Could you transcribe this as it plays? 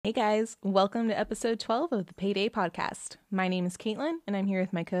Hey guys, welcome to episode 12 of the Payday Podcast. My name is Caitlin, and I'm here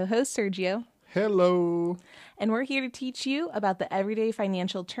with my co-host Sergio. Hello. And we're here to teach you about the everyday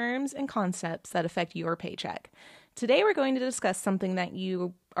financial terms and concepts that affect your paycheck. Today we're going to discuss something that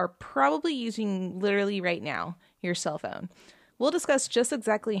you are probably using literally right now, your cell phone. We'll discuss just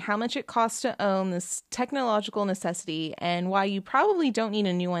exactly how much it costs to own this technological necessity and why you probably don't need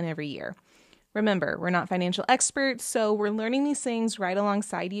a new one every year. Remember, we're not financial experts, so we're learning these things right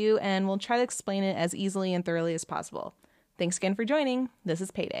alongside you, and we'll try to explain it as easily and thoroughly as possible. Thanks again for joining. This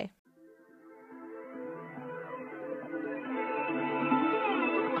is Payday.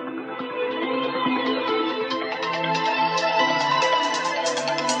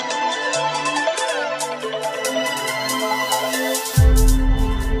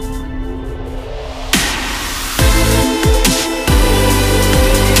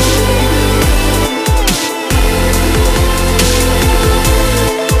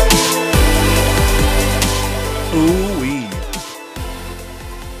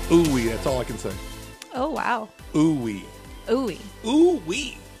 Ooh-wee. That's all I can say. Oh, wow. Ooh-wee. Ooey.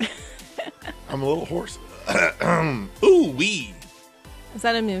 Ooh-wee. I'm a little hoarse. Ooh-wee. Is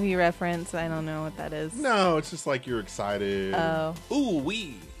that a movie reference? I don't know what that is. No, it's just like you're excited. Oh.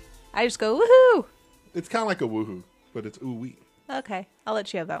 Ooh-wee. I just go, woohoo! It's kind of like a woohoo, but it's ooh-wee. Okay, I'll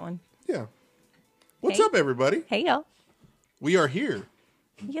let you have that one. Yeah. What's Hey. up, everybody? Hey, y'all. We are here.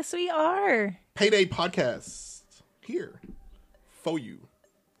 Yes, we are. Payday Podcast. Here. For you.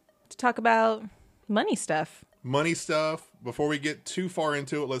 To talk about money stuff. Money stuff. Before we get too far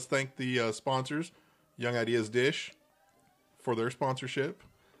into it, let's thank the sponsors, Young Ideas Dish, for their sponsorship,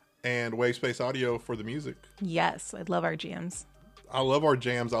 and Wavespace Audio for the music. Yes, I love our jams. I love our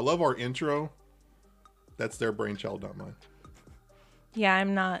jams. I love our intro. That's their brainchild, not mine. Yeah,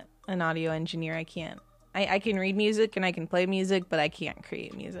 I'm not an audio engineer. I can't. I can read music and I can play music, but I can't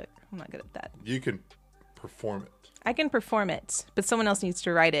create music. I'm not good at that. You can perform it I can perform it, but someone else needs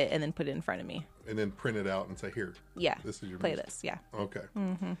to write it and then put it in front of me. and then print it out and say, here, Yeah, this is your play music. this. Yeah. Okay.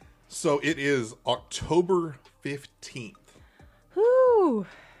 So it is October 15th. Whoo.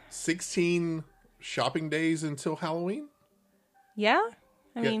 16 shopping days until Halloween. Yeah?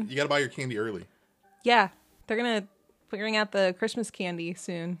 I Yeah, mean, you got to buy your candy early. yeah. They're going to bring out the Christmas candy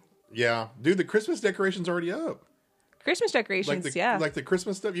soon. Yeah. Dude, the Christmas decoration's already up. Christmas decorations, Like the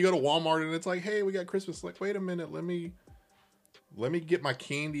Christmas stuff. You go to Walmart and it's like, hey, we got Christmas. Like, wait a minute, let me get my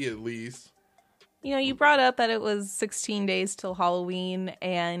candy at least. You know, you brought up that it was 16 days till Halloween,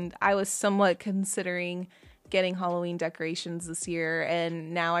 and I was somewhat considering getting Halloween decorations this year,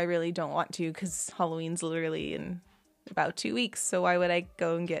 and now I really don't want to because Halloween's literally in about 2 weeks, so why would I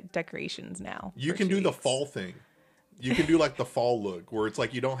go and get decorations now? You for can 2 do the weeks? fall thing. You can do like the fall look where it's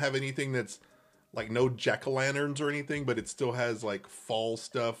like you don't have anything that's like no jack-o'-lanterns or anything, but it still has like fall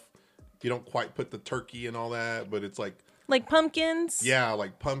stuff. You don't quite put the turkey and all that, but it's like, Like pumpkins? yeah,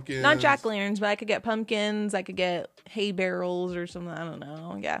 like pumpkins. Not jack-o'-lanterns, but I could get pumpkins, I could get hay barrels or something, I don't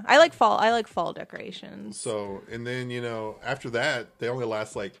know. Yeah, I like fall decorations. So, and then, you know, after that, they only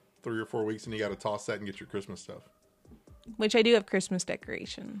last like 3 or 4 weeks and you got to toss that and get your Christmas stuff. Which I do have Christmas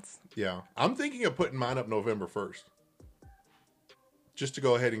decorations. Yeah. I'm thinking of putting mine up November 1st. Just to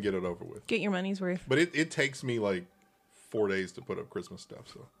go ahead and get it over with. Get your money's worth. But it takes me like 4 days to put up Christmas stuff,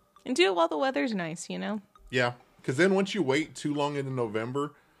 so. And do it while the weather's nice, you know? Yeah, because then once you wait too long into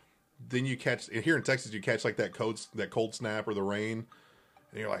November, then you catch, here in Texas, you catch like that cold snap or the rain,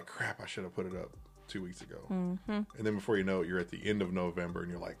 and you're like, crap, I should have put it up 2 weeks ago. Mm-hmm. And then before you know it, you're at the end of November,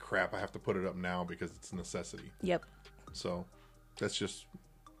 and you're like, crap, I have to put it up now because it's a necessity. Yep. So that's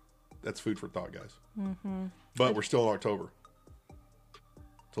food for thought, guys. Mm-hmm. But we're still in October.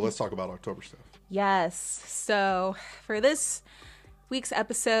 So let's talk about October stuff. Yes. So for this week's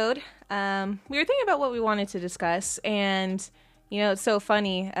episode, we were thinking about what we wanted to discuss, and you know, it's so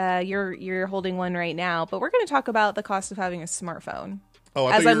funny. You're holding one right now, but we're going to talk about the cost of having a smartphone. Oh,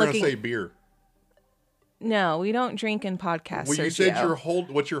 I thought you were going to say beer. No, we don't drink in podcasts. Well, you Sergio.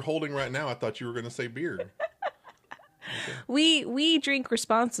 said what you're holding right now. I thought you were going to say beer. We drink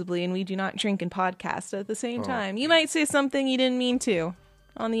responsibly, and we do not drink in podcasts at the same time. You might say something you didn't mean to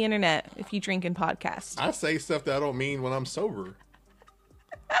on the internet if you drink in podcasts. I say stuff that I don't mean when I'm sober.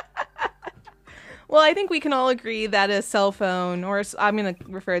 Well, I think we can all agree that a cell phone, or I'm going to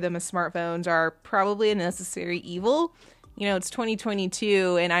refer them as smartphones, are probably a necessary evil. You know, it's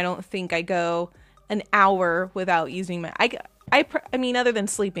 2022, and I don't think I go an hour without using my... I mean, other than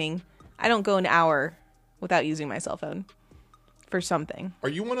sleeping, I don't go an hour without using my cell phone for something. Are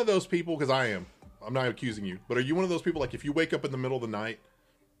you one of those people, because I am, I'm not accusing you, but are you one of those people, like, if you wake up in the middle of the night,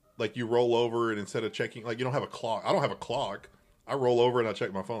 like, you roll over and instead of checking, like, you don't have a clock. I don't have a clock. I roll over and I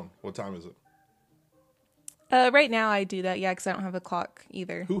check my phone. What time is it? Right now I do that, yeah, because I don't have a clock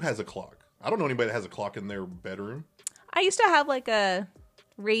either. Who has a clock? I don't know anybody that has a clock in their bedroom. I used to have like a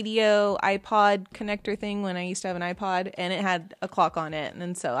radio iPod connector thing when I used to have an iPod, and it had a clock on it,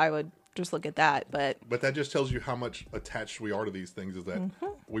 and so I would just look at that. But that just tells you how much attached we are to these things, is that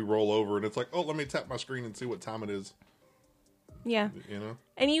we roll over and it's like, oh, let me tap my screen and see what time it is. Yeah. You know?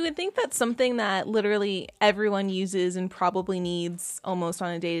 And you would think that's something that literally everyone uses and probably needs almost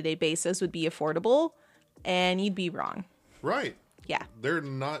on a day-to-day basis would be affordable, and you'd be wrong. Right. Yeah. They're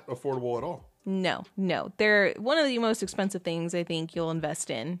not affordable at all. No. They're one of the most expensive things I think you'll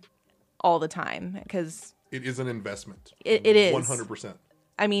invest in all the time, because it is an investment. It is. 100%.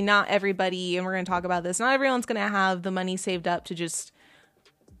 I mean, not everybody, and we're going to talk about this, not everyone's going to have the money saved up to just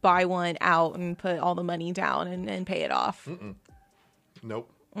buy one out and put all the money down and pay it off.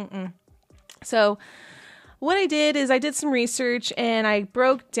 Nope. So what I did is I did some research and I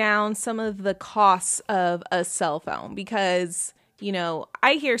broke down some of the costs of a cell phone, because, you know,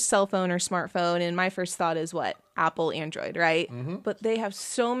 I hear cell phone or smartphone and my first thought is what? Apple, Android, right? But they have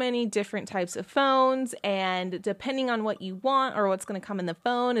so many different types of phones, and depending on what you want or what's going to come in the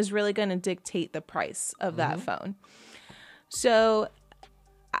phone is really going to dictate the price of that phone. So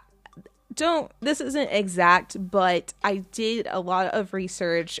this isn't exact, but I did a lot of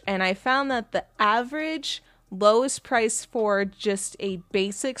research and I found that the average lowest price for just a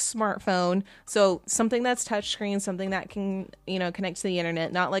basic smartphone, so something that's touchscreen, something that can, you know, connect to the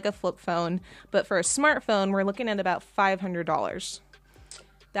internet, not like a flip phone, but for a smartphone, we're looking at about $500.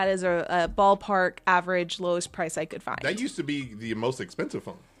 That is a ballpark average lowest price I could find. That used to be the most expensive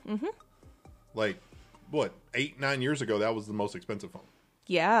phone. Like, what, 8-9 years ago, that was the most expensive phone.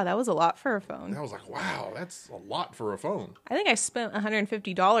 Yeah, that was a lot for a phone. I was like, wow, that's a lot for a phone. I think I spent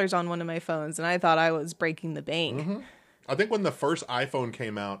 $150 on one of my phones, and I thought I was breaking the bank. I think when the first iPhone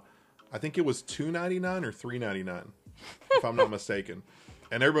came out, I think it was $299 or $399, if I'm not mistaken.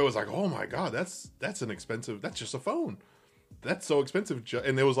 And everybody was like, oh my God, that's an expensive, that's just a phone. That's so expensive.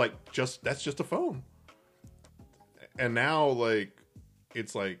 And it was like, that's just a phone. And now,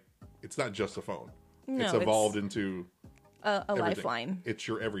 it's not just a phone. No, it's evolved into a everything. lifeline. It's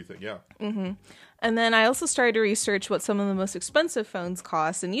your everything, yeah. And then I also started to research what some of the most expensive phones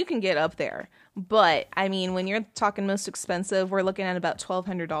cost, and you can get up there. But, I mean, when you're talking most expensive, we're looking at about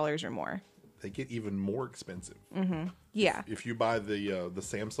 $1,200 or more. They get even more expensive. Yeah. If you buy the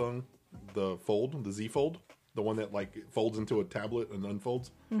Samsung, the Fold, the Z Fold, the one that like folds into a tablet and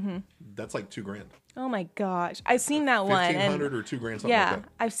unfolds, that's like $2,000. Oh my gosh, I've seen that one. $1,500 or $2,000, something yeah, like that.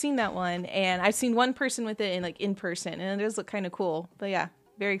 I've seen that one, and I've seen one person with it in person, and it does look kind of cool. But yeah,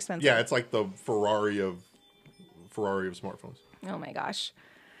 very expensive. Yeah, it's like the Ferrari of smartphones. Oh my gosh.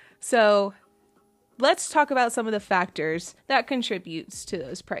 So let's talk about some of the factors that contributes to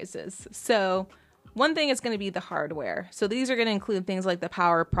those prices. So one thing is going to be the hardware. So these are going to include things like the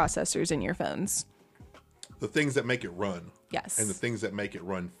power processors in your phones. The things that make it run. Yes. And the things that make it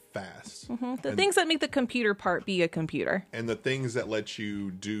run fast. The things that make the computer part be a computer. And the things that let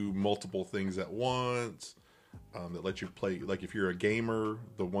you do multiple things at once. That let you play, like if you're a gamer,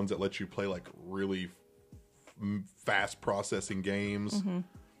 the ones that let you play like really fast processing games.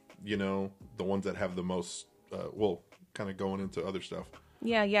 You know, the ones that have the most, kind of going into other stuff.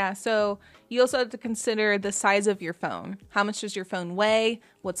 Yeah. So you also have to consider the size of your phone. How much does your phone weigh?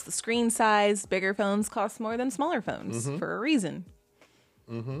 What's the screen size? Bigger phones cost more than smaller phones for a reason.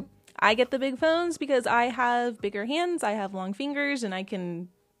 I get the big phones because I have bigger hands, I have long fingers, and I can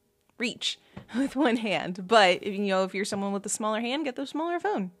reach with one hand. But, you know, if you're someone with a smaller hand, get the smaller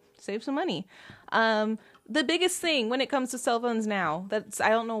phone. Save some money. The biggest thing when it comes to cell phones now, I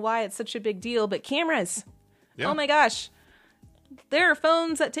don't know why it's such a big deal, but cameras. Yeah. Oh my gosh. There are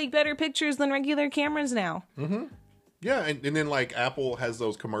phones that take better pictures than regular cameras now. Yeah, and then like Apple has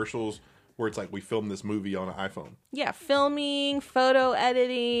those commercials where it's like, we filmed this movie on an iPhone. Yeah, filming, photo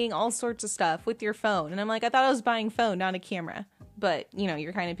editing, all sorts of stuff with your phone. And I'm like, I thought I was buying phone, not a camera. But, you know,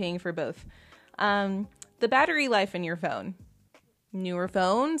 you're kind of paying for both. The battery life in your phone. Newer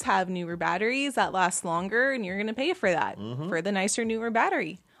phones have newer batteries that last longer, and you're going to pay for that, for the nicer, newer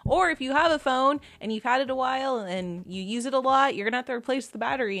battery. Or if you have a phone and you've had it a while and you use it a lot, you're going to have to replace the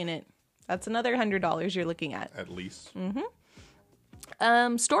battery in it. That's another $100 you're looking at. At least.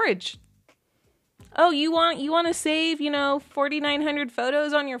 Storage. Oh, you want to save, 4,900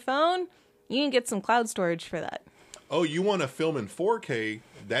 photos on your phone? You can get some cloud storage for that. Oh, you want to film in 4K?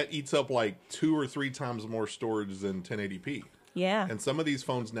 That eats up like 2 or 3 times more storage than 1080p. Yeah. And some of these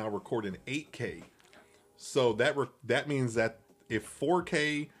phones now record in 8K. So that means that if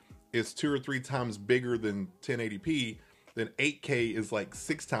 4K is 2 or 3 times bigger than 1080p, then 8K is like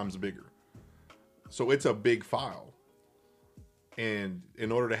 6 times bigger. So it's a big file. And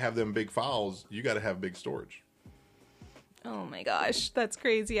in order to have them big files, you got to have big storage. Oh my gosh, that's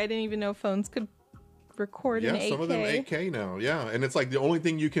crazy. I didn't even know phones could record in 8K. Yeah, some of them 8K now. Yeah, and it's like the only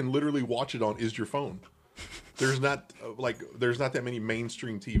thing you can literally watch it on is your phone. There's not that many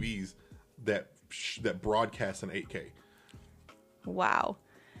mainstream TVs that broadcast in 8K. Wow.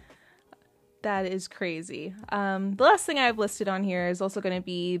 That is crazy. The last thing I've listed on here is also going to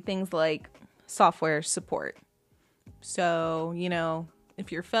be things like software support. So,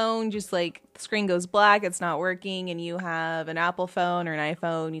 if your phone just like the screen goes black, it's not working, and you have an Apple phone or an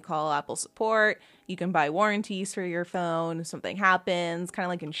iPhone, you call Apple support. You can buy warranties for your phone if something happens, kind of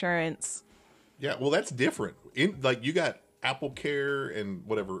like insurance. Yeah, well, that's different. Like you got Apple Care and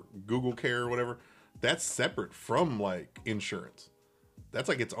whatever, Google Care or whatever. That's separate from like insurance. That's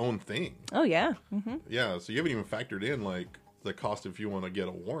like its own thing. Oh, yeah. Mm-hmm. Yeah, so you haven't even factored in like the cost if you want to get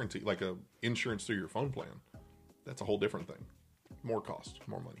a warranty, like a insurance through your phone plan. That's a whole different thing. More cost,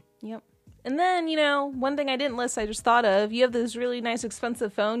 more money. Yep. And then, one thing I didn't list, I just thought of, you have this really nice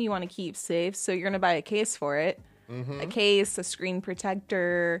expensive phone you want to keep safe, so you're going to buy a case for it. Mm-hmm. A case, a screen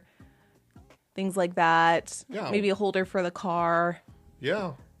protector, things like that. Yeah. Maybe a holder for the car.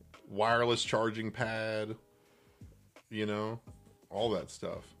 Yeah. Wireless charging pad, all that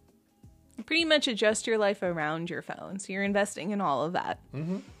stuff. You pretty much adjust your life around your phone, so you're investing in all of that.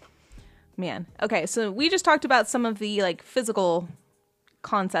 Mm-hmm. Man. Okay, so we just talked about some of the like physical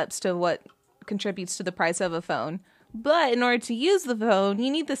concepts to what contributes to the price of a phone. But in order to use the phone, you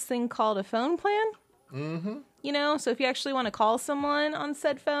need this thing called a phone plan. Mm-hmm. So if you actually want to call someone on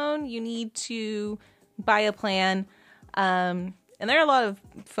said phone, you need to buy a plan. And there are a lot of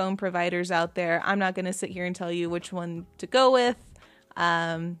phone providers out there. I'm not going to sit here and tell you which one to go with.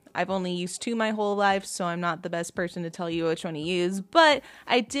 I've only used 2 my whole life, so I'm not the best person to tell you which one to use. But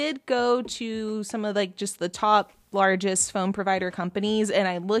I did go to some of like just the top largest phone provider companies, and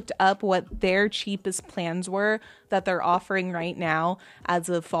I looked up what their cheapest plans were that they're offering right now as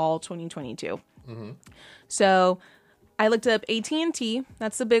of fall 2022. Mm-hmm. So I looked up AT&T.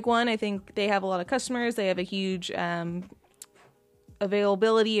 That's the big one. I think they have a lot of customers. They have a huge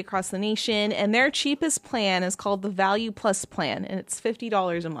availability across the nation, and their cheapest plan is called the Value Plus plan, and it's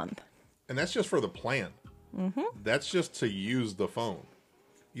 $50 a month. And that's just for the plan. Mm-hmm. That's just to use the phone.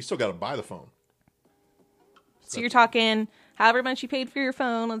 You still got to buy the phone. So you're talking however much you paid for your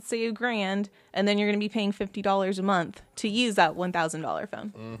phone, let's say $1,000, and then you're going to be paying $50 a month to use that $1,000 phone.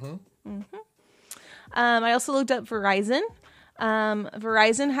 Mm-hmm. Mm-hmm. I also looked up Verizon.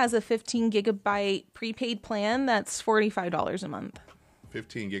 Verizon has a 15 gigabyte prepaid plan that's $45 a month.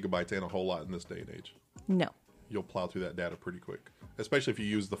 15 gigabytes ain't a whole lot in this day and age. No. You'll plow through that data pretty quick, especially if you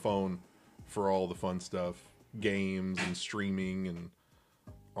use the phone for all the fun stuff, games and streaming and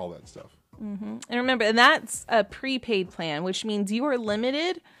all that stuff. Mm-hmm. And remember, that's a prepaid plan, which means you are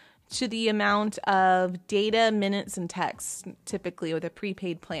limited to the amount of data, minutes, and texts typically with a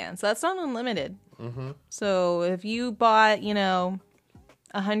prepaid plan. So that's not unlimited. Mm-hmm. So if you bought,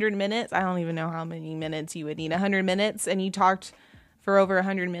 100 minutes, I don't even know how many minutes you would need, 100 minutes, and you talked for over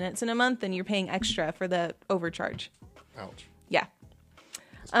 100 minutes in a month, then you're paying extra for the overcharge. Ouch. Yeah.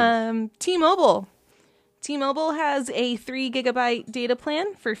 T-Mobile. T-Mobile has a 3 gigabyte data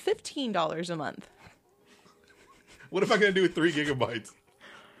plan for $15 a month. What am I going to do with 3 gigabytes?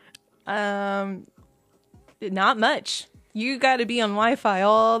 Not much. You got to be on Wi-Fi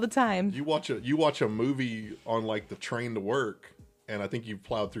all the time. You watch a movie on like the train to work, and I think you've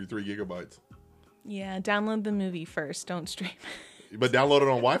plowed through 3 gigabytes. Yeah, download the movie first. Don't stream. But download it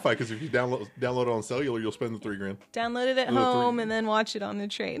on Wi-Fi, because if you download it on cellular, you'll spend the $3,000. Download it at home and then watch it on the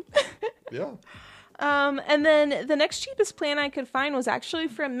train. Yeah. And then the next cheapest plan I could find was actually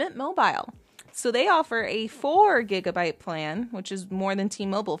from Mint Mobile. So they offer a 4 gigabyte plan, which is more than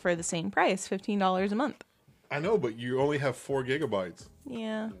T-Mobile for the same price, $15 a month. I know, but you only have 4 gigabytes.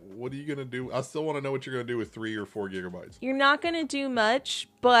 Yeah. What are you going to do? I still want to know what you're going to do with 3 or 4 gigabytes. You're not going to do much,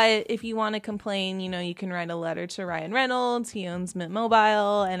 but if you want to complain, you can write a letter to Ryan Reynolds. He owns Mint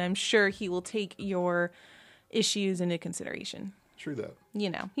Mobile, and I'm sure he will take your issues into consideration. True that.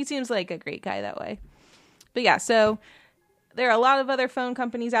 He seems like a great guy that way. But yeah, so there are a lot of other phone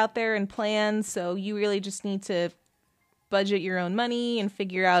companies out there and plans, so you really just need to budget your own money and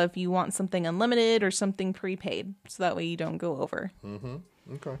figure out if you want something unlimited or something prepaid, so that way you don't go over. Mm-hmm.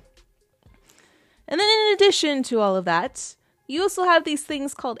 Okay. And then in addition to all of that, you also have these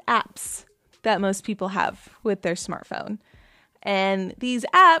things called apps that most people have with their smartphone. And these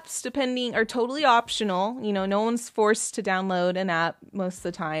apps, are totally optional. No one's forced to download an app most of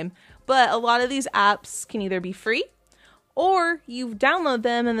the time. But a lot of these apps can either be free or you download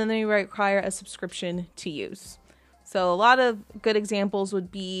them and then they require a subscription to use. So a lot of good examples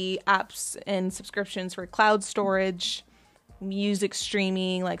would be apps and subscriptions for cloud storage, music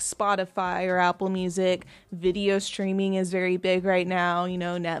streaming like Spotify or Apple Music. Video streaming is very big right now. You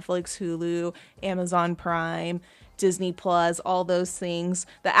know, Netflix, Hulu, Amazon Prime, Disney Plus, all those things.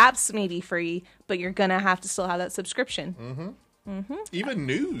 The apps may be free, but you're going to have to still have that subscription. Even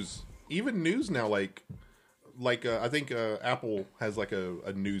news now, like I think Apple has like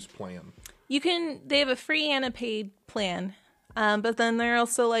a news plan. They have a free and a paid plan. But then there are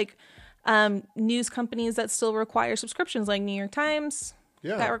also like news companies that still require subscriptions, like New York Times.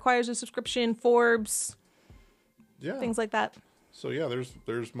 Yeah. That requires a subscription, Forbes. Yeah. Things like that. So yeah,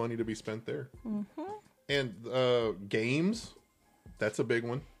 there's money to be spent there. And games, that's a big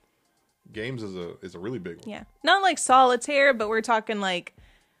one. Games is a really big one. Yeah. Not like solitaire, but we're talking like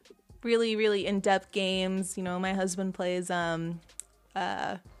really, really in-depth games. You know, my husband plays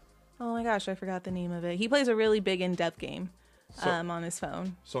oh my gosh, I forgot the name of it. He plays a really big in-depth game on his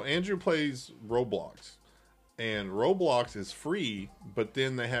phone. So Andrew plays Roblox. And Roblox is free, but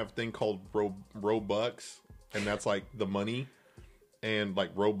then they have a thing called Robux, and that's like the money. And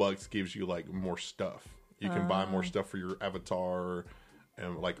like Robux gives you like more stuff. You can buy more stuff for your avatar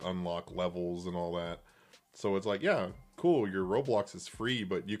and like unlock levels and all that. So it's like, yeah, cool, your Roblox is free,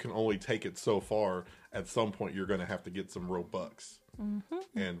 but you can only take it so far. At some point, you're going to have to get some Robux.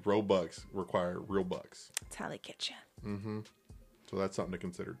 And Robux require real bucks. That's how they get you. So that's something to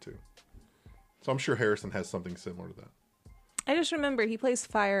consider too. So I'm sure Harrison has something similar to that. I just remember he plays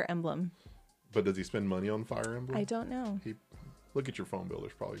Fire Emblem. But does he spend money on Fire Emblem? I don't know. Look at your phone bill.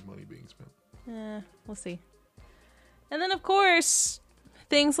 There's probably money being spent. We'll see. And then, of course,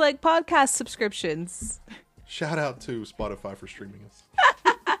 things like podcast subscriptions. Shout out to Spotify for streaming us.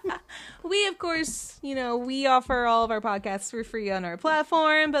 We, of course, we offer all of our podcasts for free on our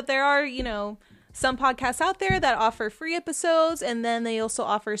platform, but there are, some podcasts out there that offer free episodes, and then they also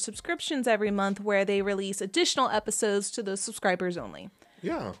offer subscriptions every month where they release additional episodes to those subscribers only.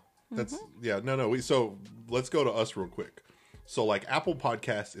 Yeah. That's, so let's go to us real quick. So like Apple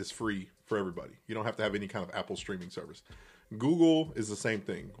Podcasts is free for everybody. You don't have to have any kind of Apple streaming service. Google is the same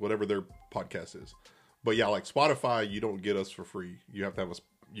thing, whatever their podcast is. But yeah, like Spotify, you don't get us for free. You have to have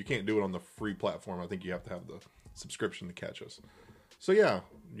you can't do it on the free platform. I think you have to have the subscription to catch us. So yeah,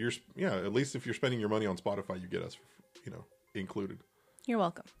 at least if you're spending your money on Spotify, you get us, included. You're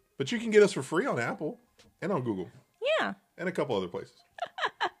welcome. But you can get us for free on Apple and on Google. Yeah. And a couple other places.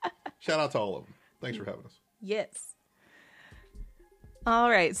 Shout out to all of them. Thanks for having us. Yes. All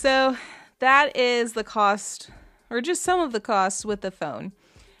right. So that is the cost, or just some of the costs with the phone.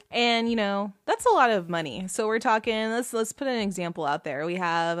 And, that's a lot of money. So we're talking, let's put an example out there. We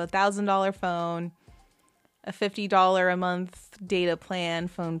have $1,000 phone, a $50 a month data plan,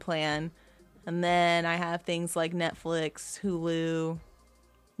 phone plan. And then I have things like Netflix, Hulu,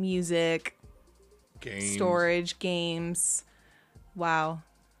 music, games, storage, games. Wow.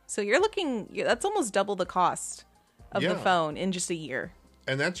 So that's almost double the cost of the phone in just a year.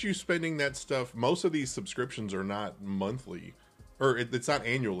 And that's you spending that stuff. Most of these subscriptions are not monthly, or it's not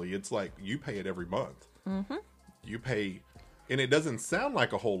annually. It's like you pay it every month. You pay, and it doesn't sound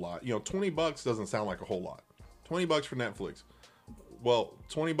like a whole lot. $20 doesn't sound like a whole lot. $20 for Netflix. Well,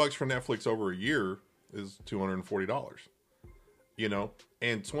 $20 for Netflix over a year is $240.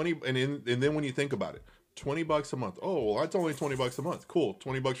 And then when you think about it, $20 a month. Oh, well, that's only $20 a month. Cool.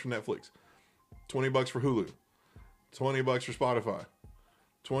 $20 for Netflix, $20 for Hulu, $20 for Spotify,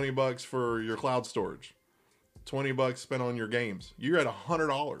 $20 for your cloud storage, $20 spent on your games. You're at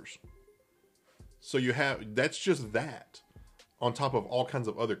 $100. So that's just that on top of all kinds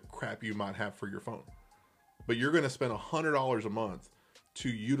of other crap you might have for your phone. But you're going to spend $100 a month to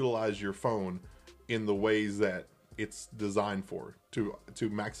utilize your phone in the ways that it's designed for, to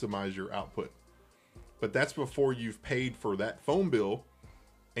maximize your output. But that's before you've paid for that phone bill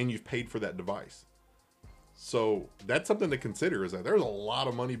and you've paid for that device. So that's something to consider, is that there's a lot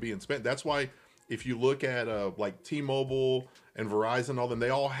of money being spent. That's why if you look at like T-Mobile and Verizon, all them, they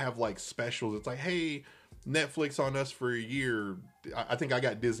all have like specials. It's like, hey, Netflix on us for a year. I think I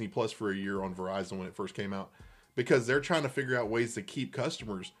got Disney Plus for a year on Verizon when it first came out, because they're trying to figure out ways to keep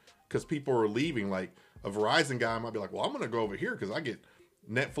customers, because people are leaving. Like a Verizon guy might be like, well, I'm going to go over here because I get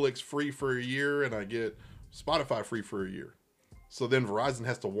Netflix free for a year and I get Spotify free for a year. So then Verizon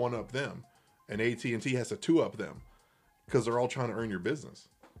has to one-up them, and AT&T has to two-up them, because they're all trying to earn your business.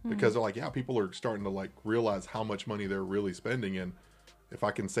 Because they're like, yeah, people are starting to like realize how much money they're really spending, and if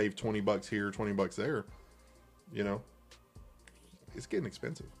I can save $20 here, $20 there, it's getting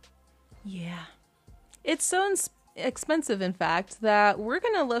expensive. Yeah. It's so expensive, in fact, that we're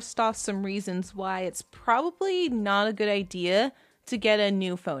going to list off some reasons why it's probably not a good idea to get a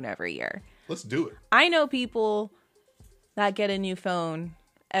new phone every year. Let's do it. I know people that get a new phone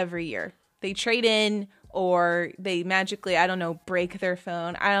every year. They trade in or they magically, I don't know, break their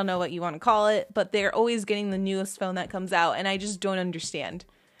phone. I don't know what you want to call it, but they're always getting the newest phone that comes out, and I just don't understand.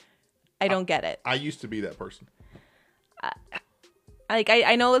 I don't get it. I used to be that person. Like,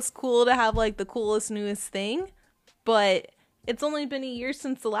 I know it's cool to have, like, the coolest, newest thing, but it's only been a year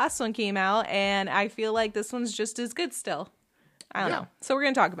since the last one came out, and I feel like this one's just as good still. I don't know. So we're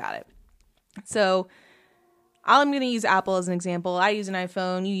going to talk about it. So I'm going to use Apple as an example. I use an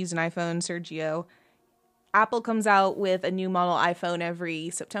iPhone. You use an iPhone, Sergio. Apple comes out with a new model iPhone every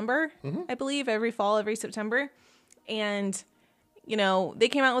September, I believe, every fall, every September. And, you know, they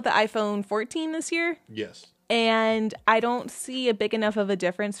came out with the iPhone 14 this year. Yes. And I don't see a big enough of a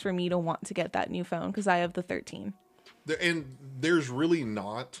difference for me to want to get that new phone because I have the 13. And there's really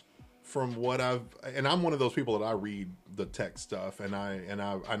not, from what I'm one of those people that I read the tech stuff, and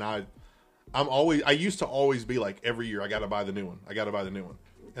I used to always be like, every year I got to buy the new one. I got to buy the new one.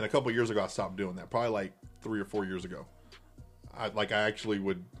 And a couple of years ago I stopped doing that. Probably like 3 or 4 years ago. I actually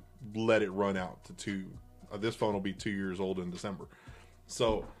would let it run out to 2. This phone will be 2 years old in December.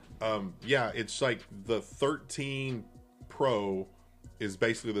 So, yeah, it's like the 13 Pro is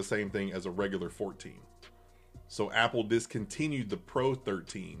basically the same thing as a regular 14. So Apple discontinued the Pro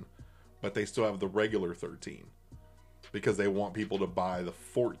 13, but they still have the regular 13 because they want people to buy the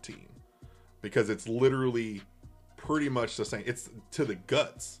 14 because it's literally pretty much the same. It's to the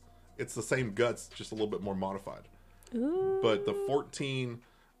guts. It's the same guts, just a little bit more modified. Ooh. But the 14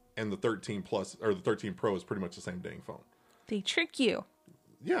 and the 13 Plus or the 13 Pro is pretty much the same dang phone. They trick you.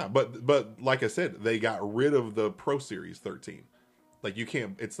 Yeah, but like I said, they got rid of the Pro Series 13. Like you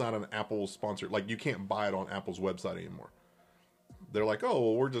can't. It's not an Apple sponsored. Like you can't buy it on Apple's website anymore. They're like,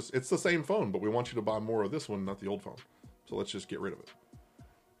 oh, well, it's the same phone, but we want you to buy more of this one, not the old phone. So let's just get rid of it.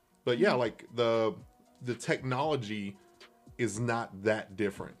 But yeah, like the technology is not that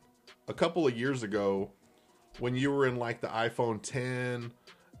different. A couple of years ago, when you were in like the iPhone 10,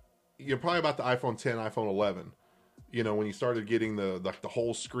 you're probably about the iPhone 10, iPhone 11. You know, when you started getting the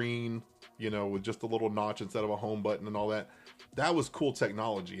whole screen, you know, with just a little notch instead of a home button and all that. That was cool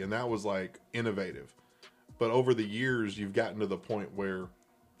technology, and that was like innovative. But over the years, you've gotten to the point where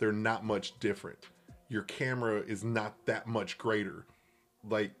they're not much different. Your camera is not that much greater.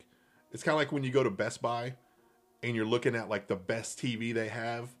 Like, it's kind of like when you go to Best Buy and you're looking at like the best TV they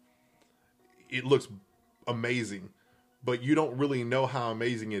have. It looks amazing, but you don't really know how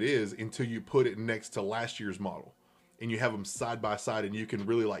amazing it is until you put it next to last year's model and you have them side by side and you can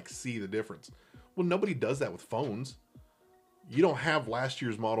really like see the difference. Well, nobody does that with phones. You don't have last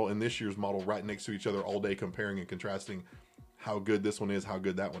year's model and this year's model right next to each other all day comparing and contrasting how good this one is, how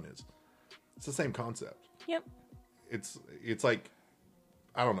good that one is. It's the same concept. Yep. It's like,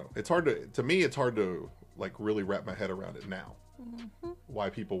 I don't know. It's hard to like really wrap my head around it now. Mm-hmm. Why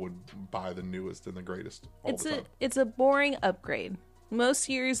people would buy the newest and the greatest all the time. It's a boring upgrade. Most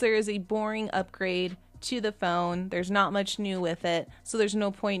years there is a boring upgrade to the phone. There's not much new with it. So there's no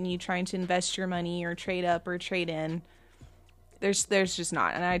point in you trying to invest your money or trade up or trade in. There's just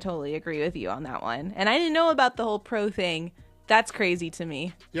not. And I totally agree with you on that one. And I didn't know about the whole Pro thing. That's crazy to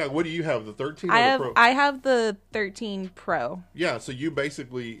me. Yeah, what do you have? The 13 or the Pro? I have the 13 Pro. Yeah, so you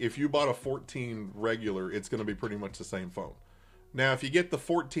basically, if you bought a 14 regular, it's going to be pretty much the same phone. Now, if you get the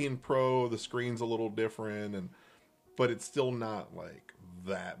 14 Pro, the screen's a little different, but it's still not like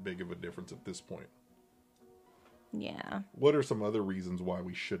that big of a difference at this point. Yeah. What are some other reasons why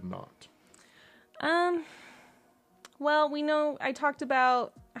we should not? Well, we know I talked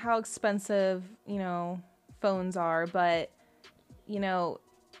about how expensive, phones are, but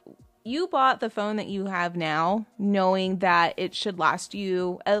you bought the phone that you have now knowing that it should last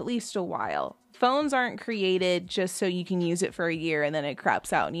you at least a while. Phones aren't created just so you can use it for a year and then it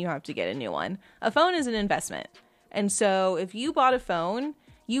craps out and you have to get a new one. A phone is an investment. And so if you bought a phone,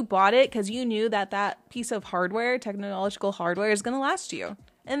 you bought it because you knew that piece of hardware, technological hardware, is going to last you.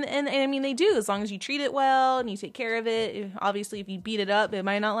 And I mean, they do, as long as you treat it well and you take care of it. Obviously, if you beat it up, it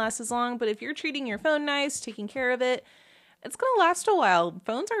might not last as long. But if you're treating your phone nice, taking care of it, it's going to last a while.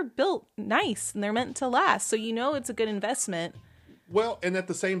 Phones are built nice and they're meant to last. So it's a good investment. Well, and at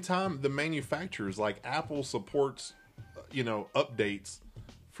the same time, the manufacturers, like Apple supports, updates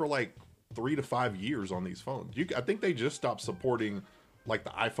for like 3 to 5 years on these phones. I think they just stopped supporting like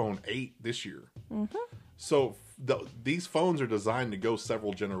the iPhone 8 this year. Mm-hmm. So these phones are designed to go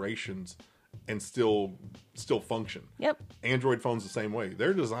several generations and still function. Yep. Android phones the same way.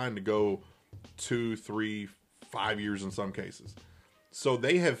 They're designed to go 2, 3, 5 years in some cases. So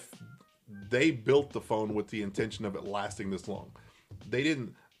they built the phone with the intention of it lasting this long.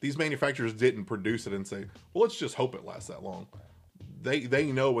 These manufacturers didn't produce it and say, well, let's just hope it lasts that long.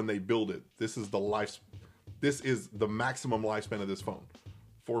 They know when they build it, this is the maximum lifespan of this phone,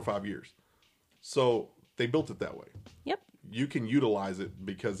 4 or 5 years. So they built it that way. Yep. You can utilize it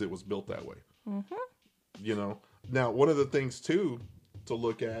because it was built that way. Now, one of the things too to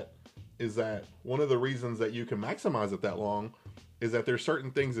look at is that one of the reasons that you can maximize it that long is that there's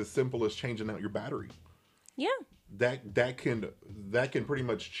certain things as simple as changing out your battery. Yeah. That can pretty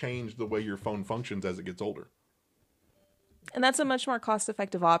much change the way your phone functions as it gets older. And that's a much more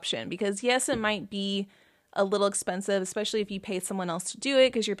cost-effective option because, yes, it might be a little expensive, especially if you pay someone else to do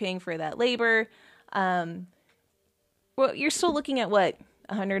it because you're paying for that labor. Well, you're still looking at what?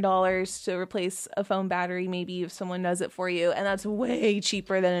 $100 to replace a phone battery, maybe if someone does it for you. And that's way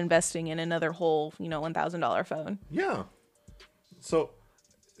cheaper than investing in another whole, $1,000 phone. Yeah. So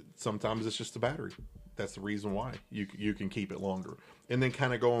sometimes it's just the battery. That's the reason why you can keep it longer. And then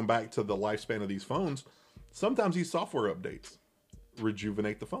kind of going back to the lifespan of these phones, sometimes these software updates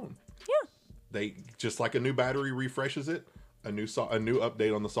rejuvenate the phone. Yeah. They just like a new battery refreshes it, a new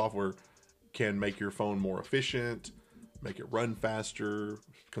update on the software can make your phone more efficient, make it run faster,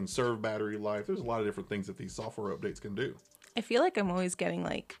 conserve battery life. There's a lot of different things that these software updates can do. I feel like I'm always getting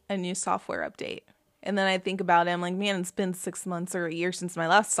like a new software update. And then I think about it, I'm like, man, it's been 6 months or a year since my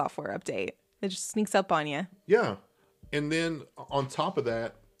last software update. It just sneaks up on you. Yeah. And then on top of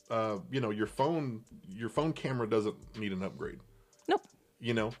that, your phone camera doesn't need an upgrade. Nope.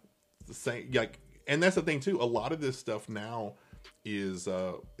 The same, and that's the thing too. A lot of this stuff now is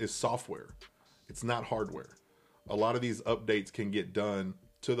software. It's not hardware. A lot of these updates can get done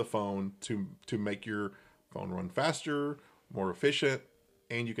to the phone to make your phone run faster, more efficient,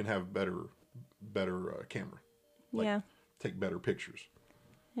 and you can have better camera. Take better pictures.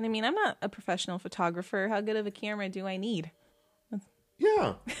 And I mean, I'm not a professional photographer. How good of a camera do I need?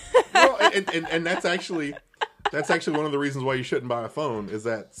 Yeah. Well, and that's actually one of the reasons why you shouldn't buy a phone is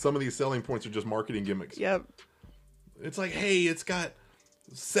that some of these selling points are just marketing gimmicks. Yep. It's like, hey, it's got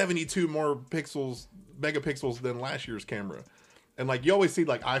 72 more megapixels than last year's camera. And like you always see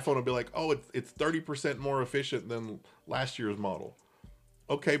like iPhone will be like, oh, it's 30% more efficient than last year's model.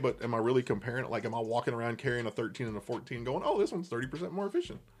 Okay, but am I really comparing it? Like, am I walking around carrying a 13 and a 14 going, oh, this one's 30% more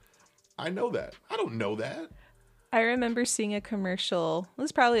efficient? I know that. I don't know that. I remember seeing a commercial, it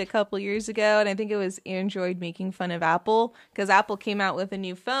was probably a couple years ago, and I think it was Android making fun of Apple, because Apple came out with a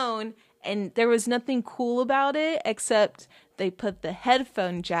new phone, and there was nothing cool about it, except they put the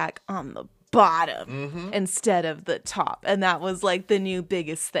headphone jack on the bottom instead of the top, and that was like the new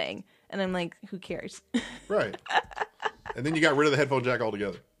biggest thing. And I'm like, who cares? Right. And then you got rid of the headphone jack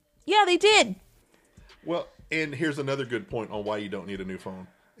altogether. Yeah, they did. Well, and here's another good point on why you don't need a new phone,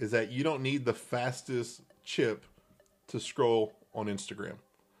 is that you don't need the fastest chip to scroll on Instagram,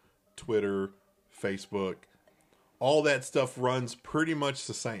 Twitter, Facebook. All that stuff runs pretty much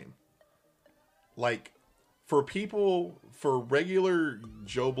the same. Like, for regular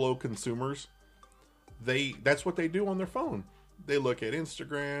Joe Blow consumers, that's what they do on their phone. They look at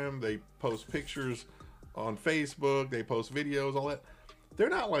Instagram, they post pictures on Facebook, they post videos, all that. They're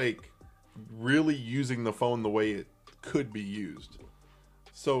not like really using the phone the way it could be used.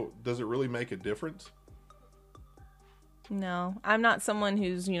 So does it really make a difference? No, I'm not someone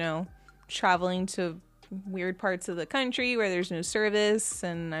who's, traveling to weird parts of the country where there's no service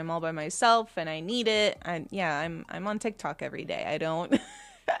and I'm all by myself and I need it. I'm on TikTok every day. I don't.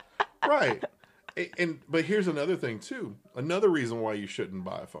 Right. But here's another thing too. Another reason why you shouldn't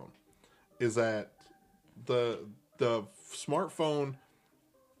buy a phone is that the smartphone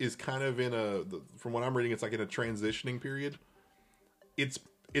is kind of from what I'm reading, it's like in a transitioning period.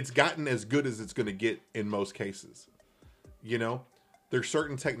 It's gotten as good as it's going to get in most cases. There's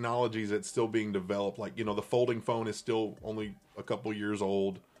certain technologies that's still being developed. Like, the folding phone is still only a couple years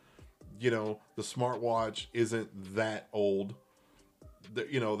old. The smartwatch isn't that old.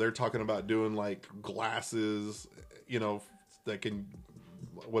 They're talking about doing like glasses, that can,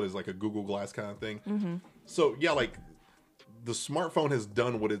 what is like a Google Glass kind of thing. Mm-hmm. So yeah, like the smartphone has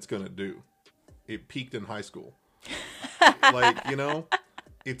done what it's going to do. It peaked in high school. Like,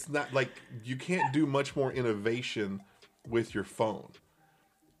 it's not like you can't do much more innovation with your phone.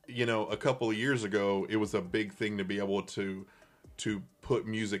 A couple of years ago, it was a big thing to be able to put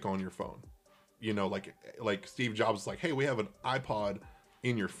music on your phone. Like Steve Jobs was like, hey, we have an iPod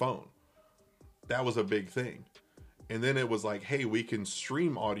in your phone. That was a big thing. And then it was like, hey, we can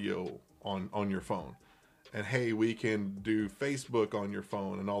stream audio on your phone. And hey, we can do Facebook on your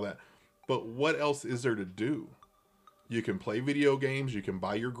phone and all that. But what else is there to do? You can play video games. You can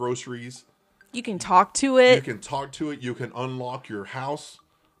buy your groceries. You can talk to it. You can talk to it. You can unlock your house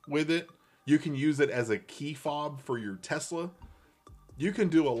with it. You can use it as a key fob for your Tesla. You can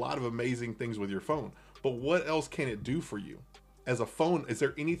do a lot of amazing things with your phone. But what else can it do for you? As a phone, is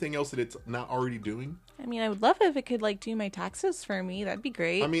there anything else that it's not already doing? I mean, I would love if it could like do my taxes for me. That'd be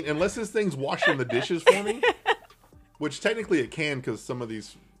great. I mean, unless this thing's washing the dishes for me, which technically it can because some of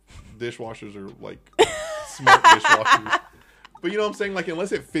these dishwashers are like smart dishwashers. But you know what I'm saying? Like,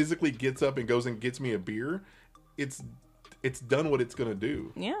 unless it physically gets up and goes and gets me a beer, it's done what it's going to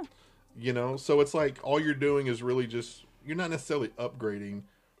do. Yeah. You know? So it's like all you're doing is really just, you're not necessarily upgrading.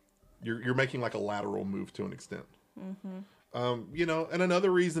 You're making like a lateral move to an extent. Mm-hmm. You know, and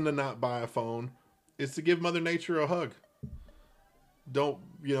another reason to not buy a phone is to give Mother Nature a hug. Don't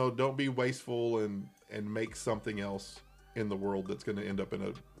be wasteful and make something else in the world that's going to end up in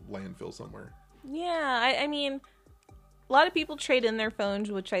a landfill somewhere. Yeah, I mean, a lot of people trade in their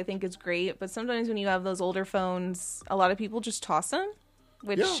phones, which I think is great. But sometimes when you have those older phones, a lot of people just toss them,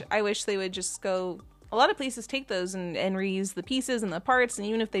 which I wish they would just go. A lot of places take those and reuse the pieces and the parts, and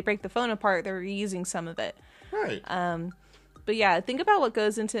even if they break the phone apart, they're reusing some of it. Right. But yeah, think about what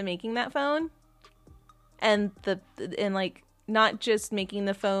goes into making that phone, and like not just making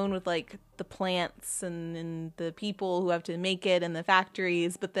the phone with like the plants and the people who have to make it and the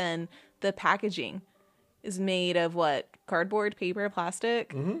factories, but then the packaging is made of what? Cardboard, paper, plastic.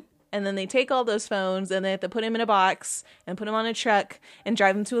 Mm-hmm. And then they take all those phones and they have to put them in a box and put them on a truck and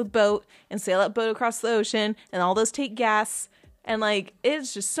drive them to a boat and sail that boat across the ocean. And all those take gas. And like,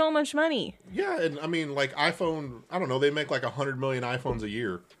 it's just so much money. Yeah. And I mean, like iPhone, I don't know, they make like 100 million iPhones a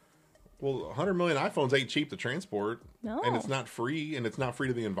year. Well, 100 million iPhones ain't cheap to transport. No. And it's not free, and it's not free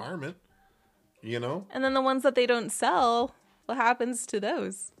to the environment. You know? And then the ones that they don't sell, what happens to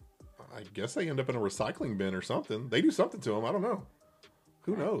those? I guess they end up in a recycling bin or something. They do something to them. I don't know.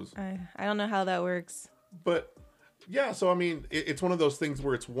 Who knows? I don't know how that works. But yeah, so I mean, it's one of those things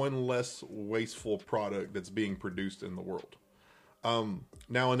where it's one less wasteful product that's being produced in the world.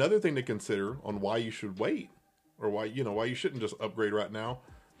 Now, another thing to consider on why you should wait, or why you shouldn't just upgrade right now,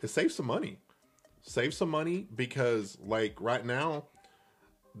 is save some money. Save some money because, like, right now,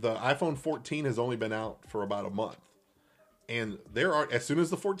 the iPhone 14 has only been out for about a month. And as soon as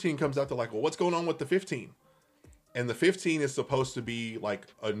the 14 comes out, they're like, well, what's going on with the 15? And the 15 is supposed to be like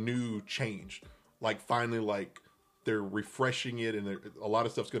a new change. Like finally, like they're refreshing it and a lot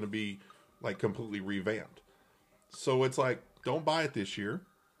of stuff's going to be like completely revamped. So it's like, don't buy it this year.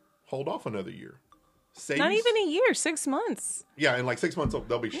 Hold off another year. Not even a year, 6 months. Yeah, in like 6 months,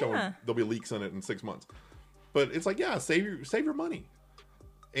 they'll be showing, there'll be leaks on it in 6 months. But it's like, yeah, save your money.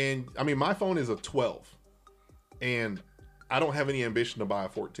 And I mean, my phone is a 12. And I don't have any ambition to buy a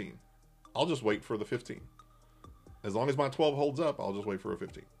 14. I'll just wait for the 15. As long as my 12 holds up, I'll just wait for a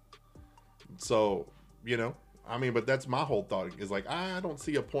 15. So, you know, I mean, but that's my whole thought is like, I don't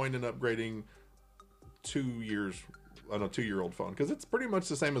see a point in upgrading 2 years on a 2-year-old phone because it's pretty much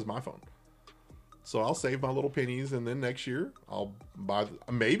the same as my phone. So I'll save my little pennies and then next year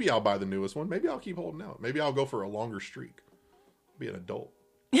maybe I'll buy the newest one. Maybe I'll keep holding out. Maybe I'll go for a longer streak. Be an adult.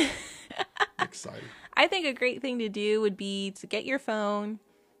 Excited. I think a great thing to do would be to get your phone,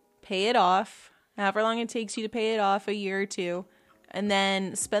 pay it off, however long it takes you to pay it off, a year or two, and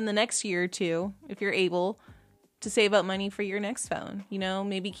then spend the next year or two, if you're able, to save up money for your next phone. You know,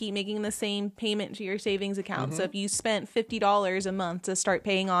 maybe keep making the same payment to your savings account. Mm-hmm. So if you spent $50 a month to start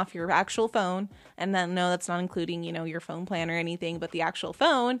paying off your actual phone, and then no, that's not including, you know, your phone plan or anything, but the actual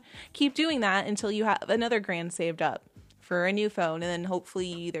phone, keep doing that until you have another grand saved up for a new phone. And then hopefully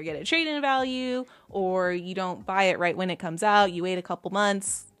you either get a trade-in value or you don't buy it right when it comes out. You wait a couple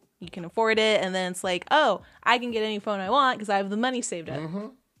months, you can afford it, and then it's like, oh, I can get any phone I want because I have the money saved up. Mm-hmm.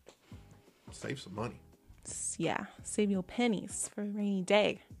 Save some money. Yeah, save your pennies for a rainy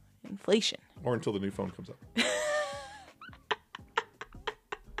day. Inflation. Or until the new phone comes up.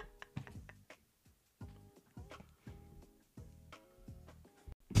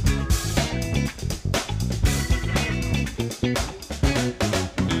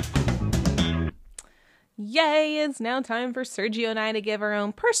 Yay, it's now time for Sergio and I to give our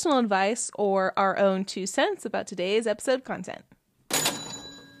own personal advice or our own 2 cents about today's episode content.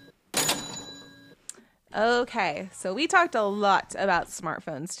 Okay, so we talked a lot about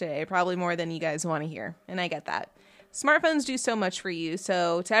smartphones today, probably more than you guys want to hear, and I get that. Smartphones do so much for you,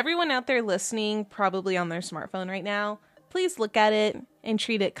 so to everyone out there listening, probably on their smartphone right now, please look at it and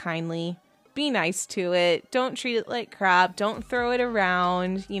treat it kindly. Be nice to it. Don't treat it like crap. Don't throw it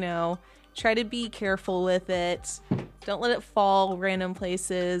around, you know. Try to be careful with it. Don't let it fall random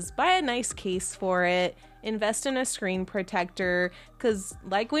places. Buy a nice case for it. invest in a screen protector, because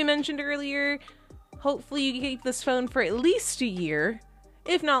like we mentioned earlier, hopefully you keep this phone for at least a year,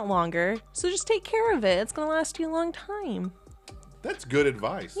 if not longer. So just take care of it. It's going to last you a long time. That's good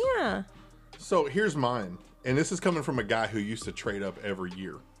advice. Yeah. So here's mine. And this is coming from a guy who used to trade up every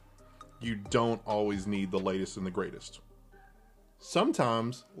year. You don't always need the latest and the greatest.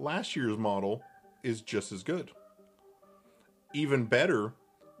 Sometimes last year's model is just as good. Even better,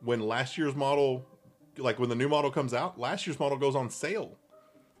 when last year's model, like when the new model comes out, last year's model goes on sale.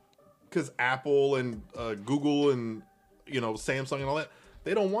 Because Apple and Google and, Samsung and all that,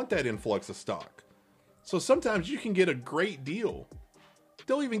 they don't want that influx of stock. So sometimes you can get a great deal.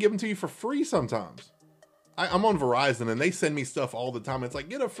 They'll even give them to you for free sometimes. I'm on Verizon and they send me stuff all the time. It's like,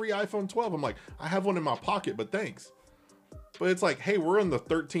 get a free iPhone 12. I'm like, I have one in my pocket, but thanks. But it's like, hey, we're in the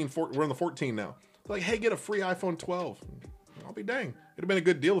 14 now. It's like, hey, get a free iPhone 12. I'll be dang. It'd have been a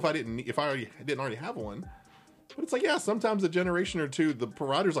good deal if I didn't already have one. But it's like, yeah, sometimes a generation or two, the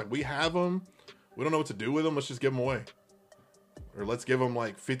provider's like, we have them. We don't know what to do with them. Let's just give them away. Or let's give them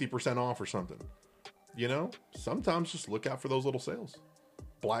like 50% off or something. Sometimes just look out for those little sales.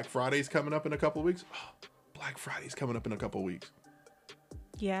 Black Friday's coming up in a couple of weeks. Oh, Black Friday's coming up in a couple of weeks.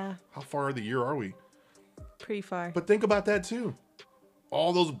 Yeah. How far of the year are we? Pretty far. But think about that too.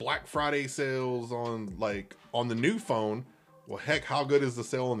 All those Black Friday sales on the new phone. Well, heck, how good is the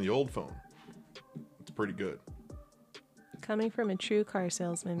sale on the old phone? It's pretty good. Coming from a true car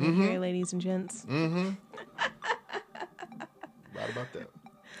salesman, here, ladies and gents. Mm-hmm. Right about that.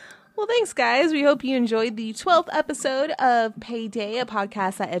 Well, thanks, guys. We hope you enjoyed the 12th episode of Payday, a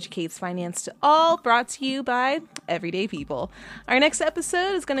podcast that educates finance to all, brought to you by everyday people. Our next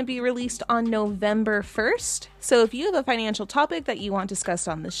episode is going to be released on November 1st. So if you have a financial topic that you want discussed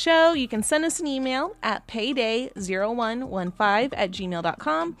on the show, you can send us an email at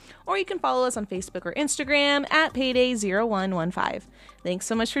payday0115@gmail.com, or you can follow us on Facebook or Instagram at payday0115. Thanks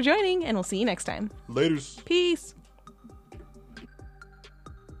so much for joining, and we'll see you next time. Laters. Peace.